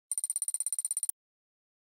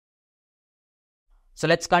So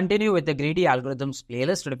let's continue with the greedy algorithms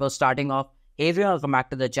playlist. Before starting off, hey everyone, welcome back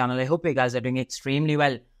to the channel. I hope you guys are doing extremely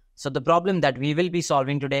well. So the problem that we will be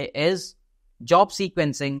solving today is job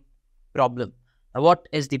sequencing problem. Now what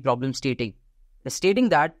is the problem stating? It's stating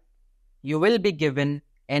that you will be given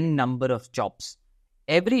n number of jobs.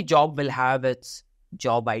 Every job will have its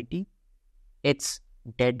job ID, its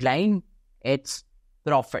deadline, its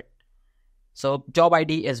profit. So job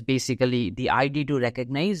ID is basically the ID to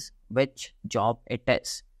recognize which job it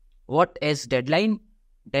is. What is deadline?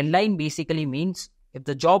 Deadline basically means if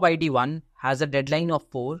the job ID 1 has a deadline of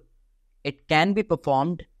 4, it can be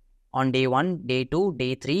performed on day 1, day 2,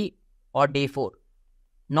 day 3 or day 4.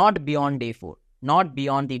 Not beyond day 4, not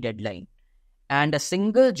beyond the deadline. And a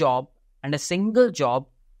single job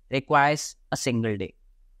requires a single day.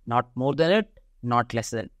 Not more than it, not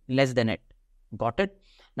less than it. Got it?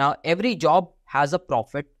 Now, every job has a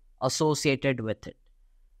profit associated with it.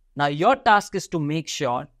 Now, your task is to make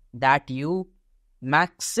sure that you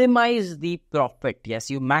maximize the profit. Yes,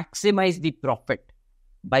 you maximize the profit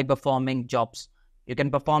by performing jobs. You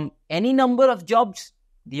can perform any number of jobs.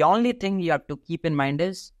 The only thing you have to keep in mind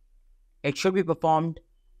is it should be performed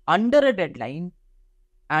under a deadline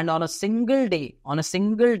and on a single day. On a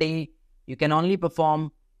single day, you can only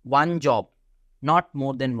perform one job, not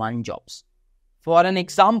more than one jobs. For an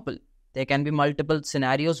example, there can be multiple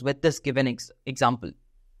scenarios with this given example.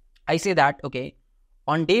 I say that, okay,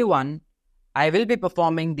 on day 1, I will be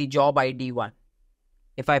performing the job ID 1.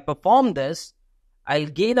 If I perform this, I'll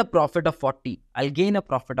gain a profit of 40.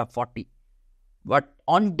 But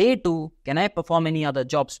on day 2, can I perform any other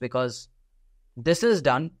jobs? Because this is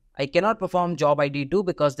done. I cannot perform job ID 2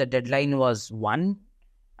 because the deadline was 1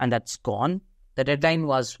 and that's gone. The deadline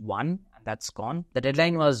was 1 and that's gone. The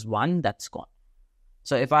deadline was 1, that's gone.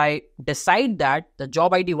 So if I decide that the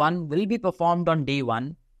job ID 1 will be performed on day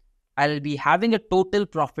 1, I'll be having a total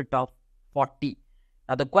profit of 40.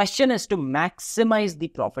 Now the question is to maximize the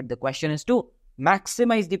profit.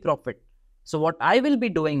 So what I will be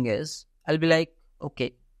doing is, I'll be like,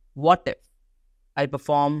 okay, what if I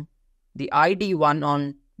perform the ID 1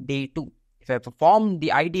 on day 2? If I perform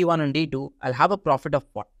the ID 1 on day 2, I'll have a profit of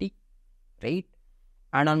 40, right?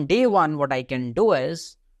 And on day 1, what I can do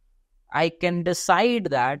is, I can decide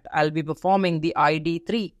that I'll be performing the ID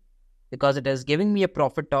 3 because it is giving me a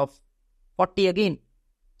profit of 40 again.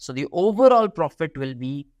 So the overall profit will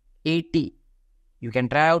be 80. You can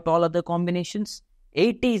try out all other combinations.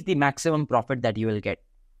 80 is the maximum profit that you will get.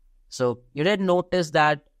 So you did notice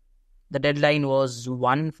that the deadline was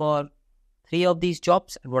 1 for 3 of these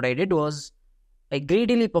jobs. And what I did was I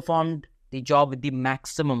greedily performed the job with the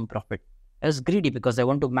maximum profit. I was greedy because I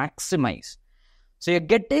want to maximize. So you're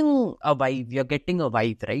getting a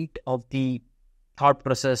vibe, right, of the thought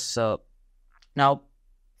process. Now,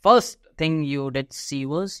 first thing you did see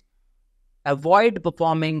was avoid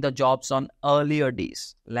performing the jobs on earlier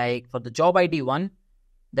days. Like for the job ID 1,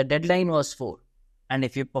 the deadline was 4. And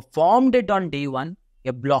if you performed it on day 1,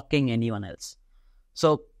 you're blocking anyone else.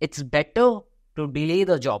 So it's better to delay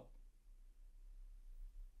the job.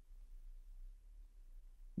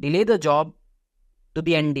 Delay the job to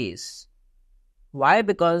the end days. Why?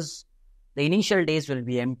 Because the initial days will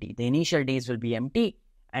be empty.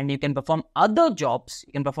 And you can perform other jobs.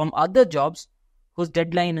 Whose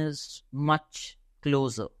deadline is much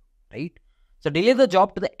closer, right? So delay the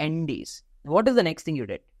job to the end days. What is the next thing you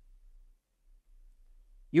did?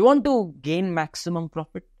 You want to gain maximum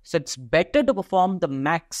profit. So it's better to perform the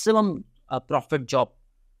maximum profit job.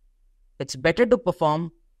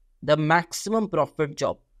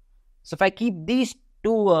 So if I keep these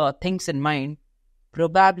two things in mind,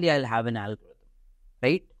 probably I'll have an algorithm,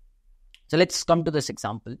 right? So let's come to this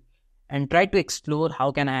example and try to explore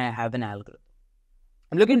how can I have an algorithm.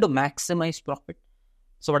 I'm looking to maximize profit.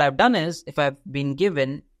 So what I've done is, if I've been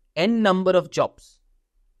given n number of jobs,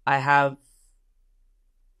 I have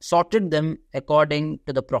sorted them according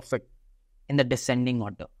to the profit in the descending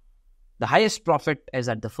order. The highest profit is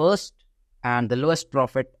at the first and the lowest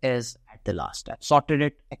profit is at the last. I've sorted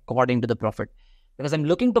it according to the profit because I'm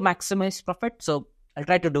looking to maximize profit. So I'll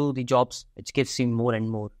try to do the jobs which gives me more and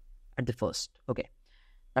more at the first. Okay.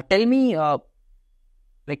 Now tell me,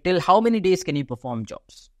 till how many days can you perform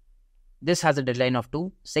jobs? This has a deadline of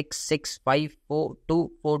 2, 6, 6, 5, 4,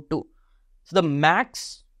 2, 4, 2. So the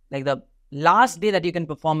max, like the last day that you can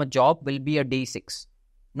perform a job will be a day 6,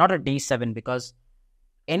 not a day 7, because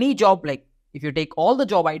any job, like if you take all the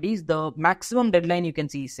job IDs, the maximum deadline you can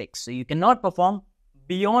see is 6. So you cannot perform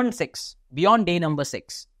beyond 6, beyond day number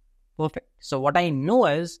 6. Perfect. So what I know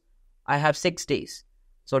is I have 6 days.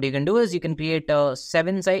 So what you can do is you can create a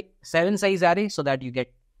 7 size array so that you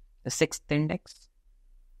get the 6th index.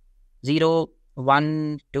 0,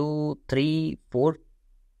 1, 2, 3, 4,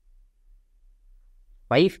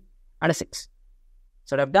 5, and a 6.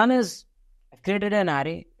 So what I've done is I've created an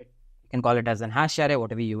array. You can call it as an hash array,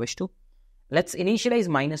 whatever you wish to. Let's initialize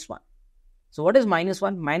 -1. So what is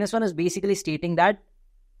 -1? -1 is basically stating that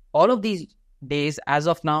all of these days as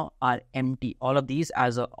of now are empty. All of these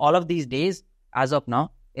days as of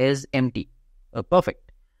now is empty.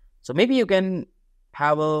 Perfect. So maybe you can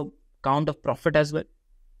have a count of profit as well.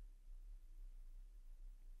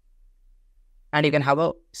 And you can have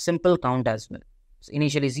a simple count as well. So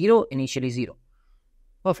initially 0, initially 0.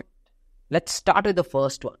 Perfect. Let's start with the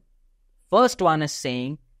first one. First one is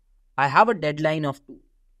saying, I have a deadline of 2.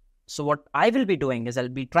 So what I will be doing is I'll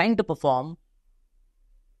be trying to perform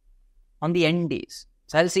on the end days.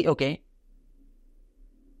 So I'll say, okay,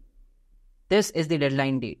 this is the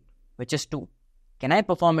deadline date, which is 2. Can I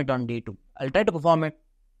perform it on day 2? I'll try to perform it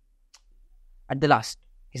at the last.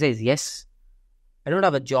 He says, yes, I don't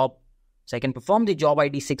have a job, so I can perform the job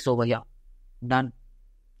ID 6 over here. Done.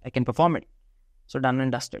 I can perform it. So done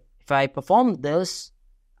and dusted. If I perform this,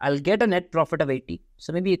 I'll get a net profit of 80.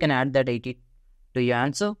 So maybe you can add that 80 to your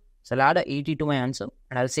answer. So I'll add a 80 to my answer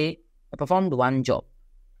and I'll say I performed one job.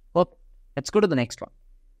 Okay. Let's go to the next one.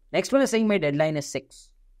 Next one is saying my deadline is 6.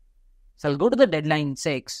 So I'll go to the deadline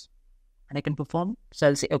 6 and I can perform. So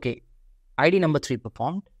I'll say, okay, ID number 3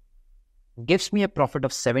 performed. Gives me a profit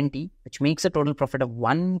of 70, which makes a total profit of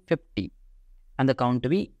 150 and the count to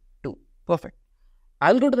be 2. Perfect.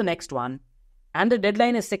 I'll go to the next one and the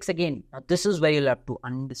deadline is 6 again. Now this is where you'll have to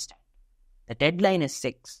understand. The deadline is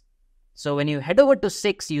 6. So when you head over to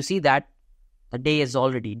 6, you see that the day is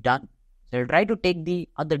already done. So you'll try to take the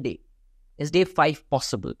other day. Is day 5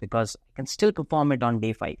 possible? Because I can still perform it on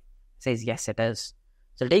day 5. It says yes, it is.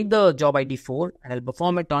 So I'll take the job ID 4 and I'll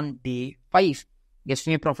perform it on day 5. Gives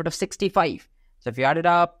me a profit of 65. So if you add it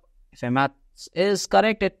up, if my math is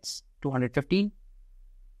correct, it's 215.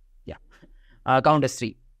 Yeah. Count is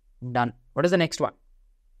 3. Done. What is the next one?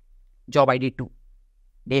 Job ID 2.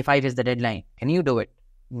 Day 5 is the deadline. Can you do it?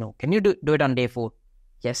 No. Can you do it on day 4?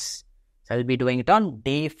 Yes. So I'll be doing it on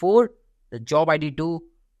day 4. The job ID 2,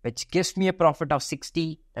 which gives me a profit of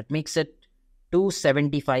 60. That makes it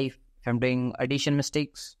 275. If I'm doing addition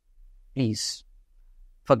mistakes, please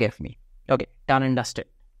forgive me. Okay, done and dusted.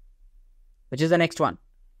 Which is the next one?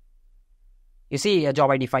 You see a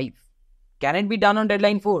job ID 5. Can it be done on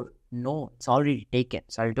deadline 4? No, it's already taken.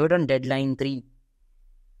 So I'll do it on deadline 3.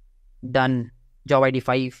 Done. Job ID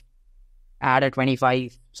 5. Add a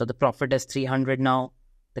 25. So the profit is 300 now.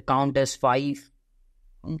 The count is 5.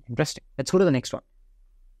 Interesting. Let's go to the next one.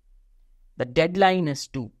 The deadline is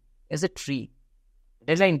 2. Is it free?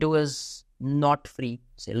 Deadline 2 is not free.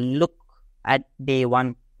 So look at day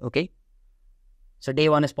 1. Okay. So day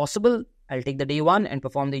 1 is possible. I'll take the day 1 and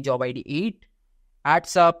perform the job ID 8.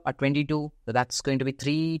 Adds up at 22. So that's going to be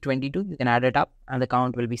 322. You can add it up and the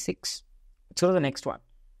count will be 6. Let's go to the next one.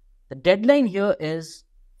 The deadline here is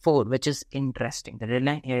 4, which is interesting. The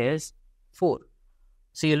deadline here is 4.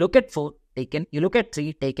 So you look at 4, taken. You look at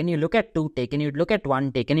 3, taken. You look at 2, taken. You look at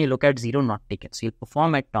 1, taken. You look at 0, not taken. So you'll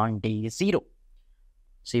perform it on day 0.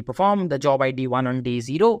 So you perform the job ID 1 on day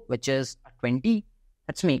 0, which is 20.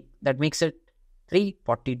 That makes it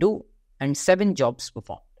 342 and 7 jobs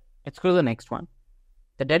performed. Let's go to the next one.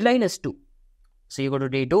 The deadline is 2. So you go to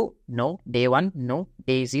day 2, no. Day 1, no.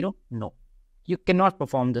 Day 0, no. You cannot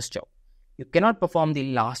perform this job. You cannot perform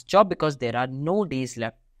the last job because there are no days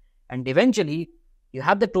left. And eventually, you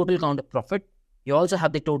have the total count of profit. You also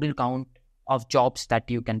have the total count of jobs that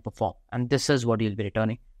you can perform. And this is what you'll be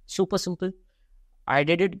returning. Super simple. I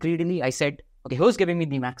did it greedily. I said, okay, who's giving me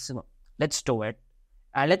the maximum? Let's do it.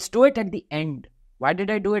 And let's do it at the end. Why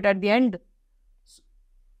did I do it at the end?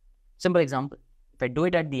 Simple example. If I do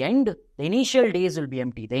it at the end, the initial days will be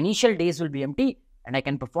empty. The initial days will be empty and I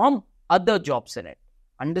can perform other jobs in it.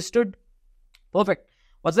 Understood? Perfect.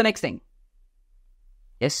 What's the next thing?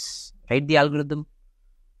 Yes, write the algorithm.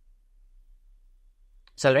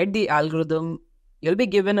 So write the algorithm. You'll be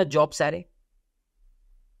given a jobs array.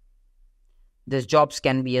 This jobs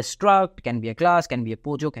can be a struct, can be a class, can be a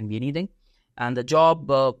pojo, can be anything. And the job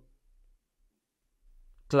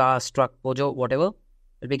class, struct, pojo, whatever,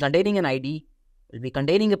 will be containing an ID, will be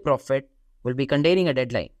containing a profit, will be containing a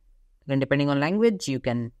deadline. Then depending on language, you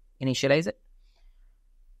can initialize it.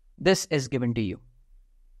 This is given to you.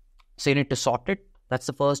 So you need to sort it. That's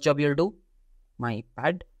the first job you'll do. My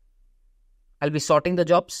bad. I'll be sorting the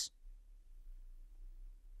jobs.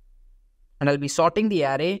 And I'll be sorting the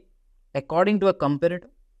array according to a comparator.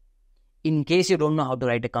 In case you don't know how to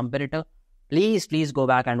write a comparator, please go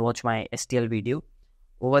back and watch my STL video.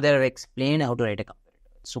 Over there, I explain how to write a comparator.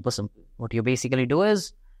 Super simple. What you basically do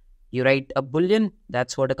is you write a boolean.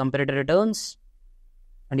 That's what a comparator returns.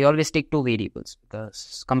 And you always take two variables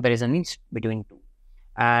because comparison means between two.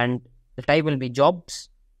 And the type will be jobs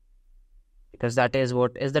because that is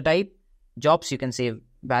what is the type. Jobs, you can say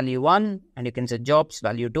value 1 and you can say jobs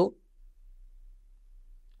value 2.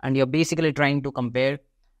 And you're basically trying to compare,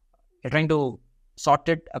 you're trying to sort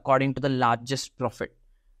it according to the largest profit.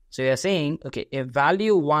 So you're saying, okay, if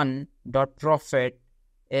value 1 dot profit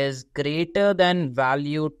is greater than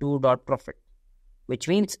value 2 dot profit, which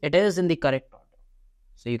means it is in the correct order.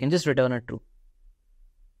 So you can just return a true.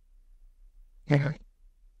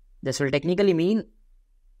 This will technically mean,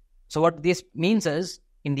 so what this means is,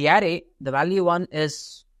 in the array, the value 1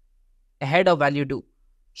 is ahead of value 2.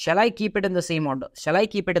 Shall I keep it in the same order? Shall I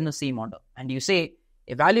keep it in the same order? And you say,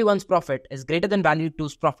 if value 1's profit is greater than value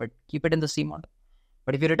 2's profit, keep it in the same order.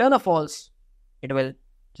 But if you return a false, it will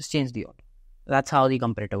just change the order. That's how the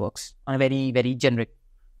comparator works on a very, very generic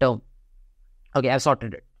term. Okay, I've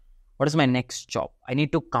sorted it. What is my next job? I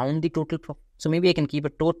need to count the total profit. So maybe I can keep a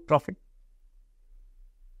total profit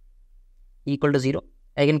equal to 0.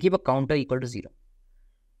 I can keep a counter equal to 0.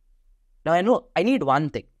 Now I know I need one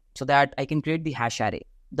thing so that I can create the hash array,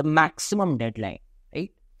 the maximum deadline,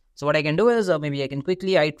 right? So what I can do is maybe I can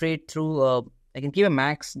quickly iterate through, I can keep a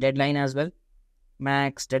max deadline as well.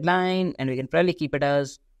 Max deadline, and we can probably keep it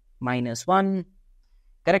as -1,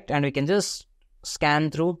 correct? And we can just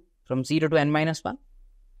scan through from 0 to n-1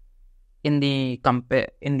 in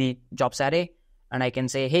the jobs array, and I can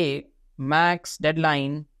say, hey, max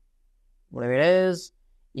deadline, whatever it is,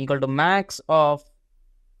 equal to max of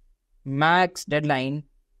max deadline,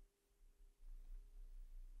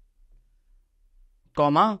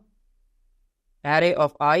 comma, array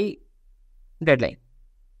of I deadline.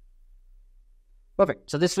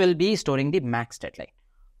 Perfect. So this will be storing the max deadline.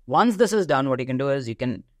 Once this is done, what you can do is you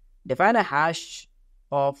can define a hash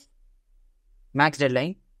of max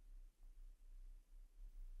deadline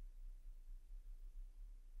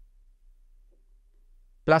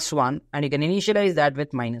 +1, and you can initialize that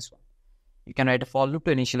with -1. You can write a for loop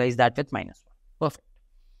to initialize that with -1. Perfect.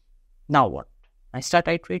 Now what? I start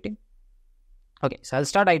iterating. Okay, so I'll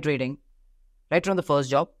start iterating right from the first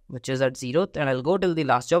job, which is at 0th, and I'll go till the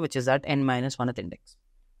last job, which is at n-1th index.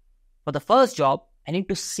 For the first job, I need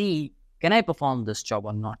to see, can I perform this job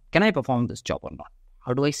or not? Can I perform this job or not?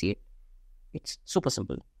 How do I see it? It's super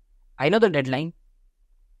simple. I know the deadline.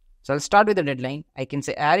 So I'll start with the deadline. I can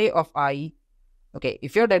say array of I. Okay,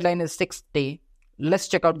 if your deadline is 6th day, let's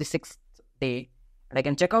check out the 6th day. And I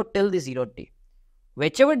can check out till the 0th day.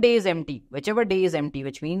 Whichever day is empty,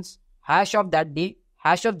 which means hash of that day,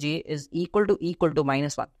 hash of j is equal to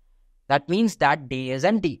 -1. That means that day is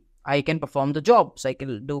empty. I can perform the job. So I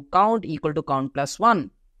can do count equal to count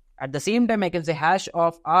 +1. At the same time, I can say hash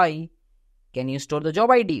of I. Can you store the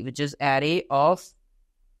job ID, which is array of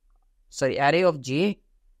j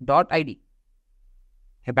dot id.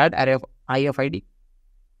 Hey, bad array of I of id.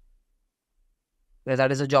 Because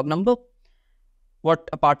that is a job number. What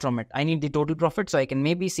apart from it? I need the total profit. So I can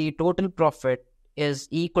maybe see total profit is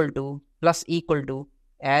equal to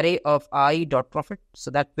array of I dot profit.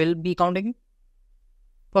 So that will be counting it.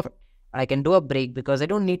 Perfect. I can do a break because I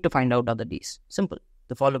don't need to find out other days. Simple.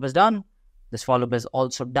 The for loop is done. This for loop is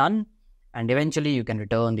also done. And eventually you can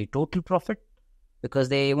return the total profit because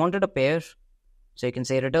they wanted a pair. So you can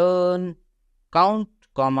say return count,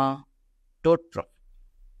 comma, total profit.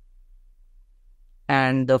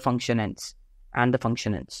 And the function ends.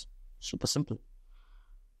 Super simple.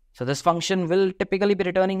 So this function will typically be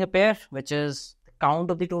returning a pair, which is the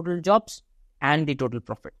count of the total jobs and the total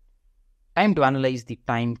profit. Time to analyze the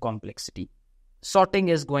time complexity. Sorting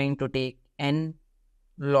is going to take n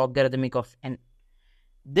logarithmic of n.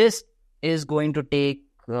 This is going to take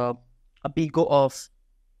a big O of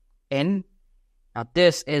n. Now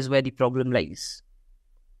this is where the problem lies.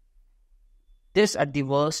 This at the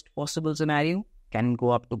worst possible scenario can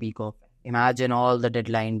go up to big O of n. Imagine all the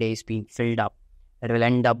deadline days being filled up. That will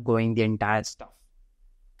end up going the entire stuff.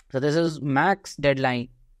 So this is max deadline.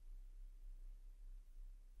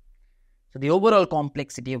 So the overall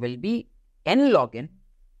complexity will be n log n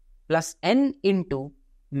plus n into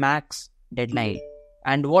max deadline.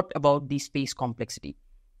 And what about the space complexity?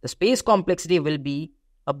 The space complexity will be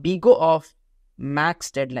a big O of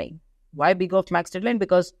max deadline. Why big O of max deadline?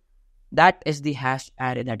 Because that is the hash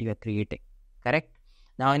array that you are creating. Correct?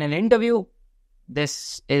 Now in an interview,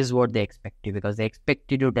 this is what they expect you because they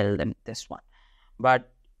expect you to tell them this one.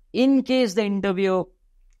 But in case the interview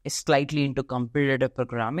is slightly into competitive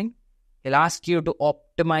programming, he'll ask you to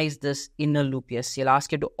optimize this inner loop. Yes, he'll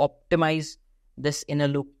ask you to optimize this inner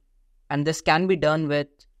loop. And this can be done with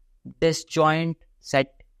disjoint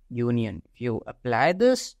set union. If you apply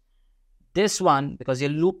this one, because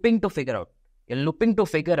you're looping to figure out,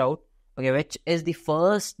 okay, which is the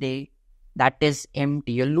first day that is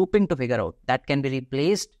empty. You're looping to figure out. That can be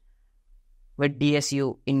replaced with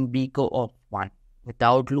DSU in BCO of 1.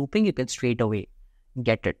 Without looping, you can straight away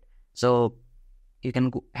get it. So you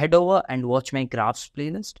can head over and watch my graphs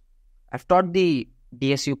playlist. I've taught the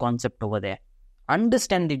DSU concept over there.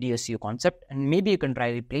 Understand the DSU concept, and maybe you can try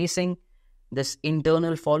replacing this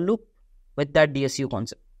internal for loop with that DSU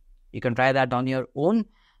concept. You can try that on your own,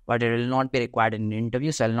 but it will not be required in an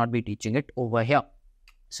interview, so I'll not be teaching it over here.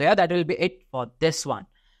 So yeah, that will be it for this one.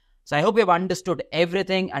 So I hope you've understood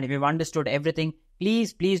everything, and if you've understood everything,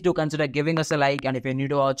 please do consider giving us a like, and if you're new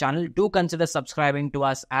to our channel, do consider subscribing to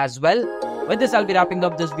us as well. With this, I'll be wrapping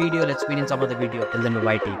up this video. Let's meet in some other video. Till then,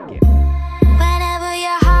 bye-bye, take care. Whenever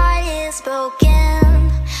your heart is broken,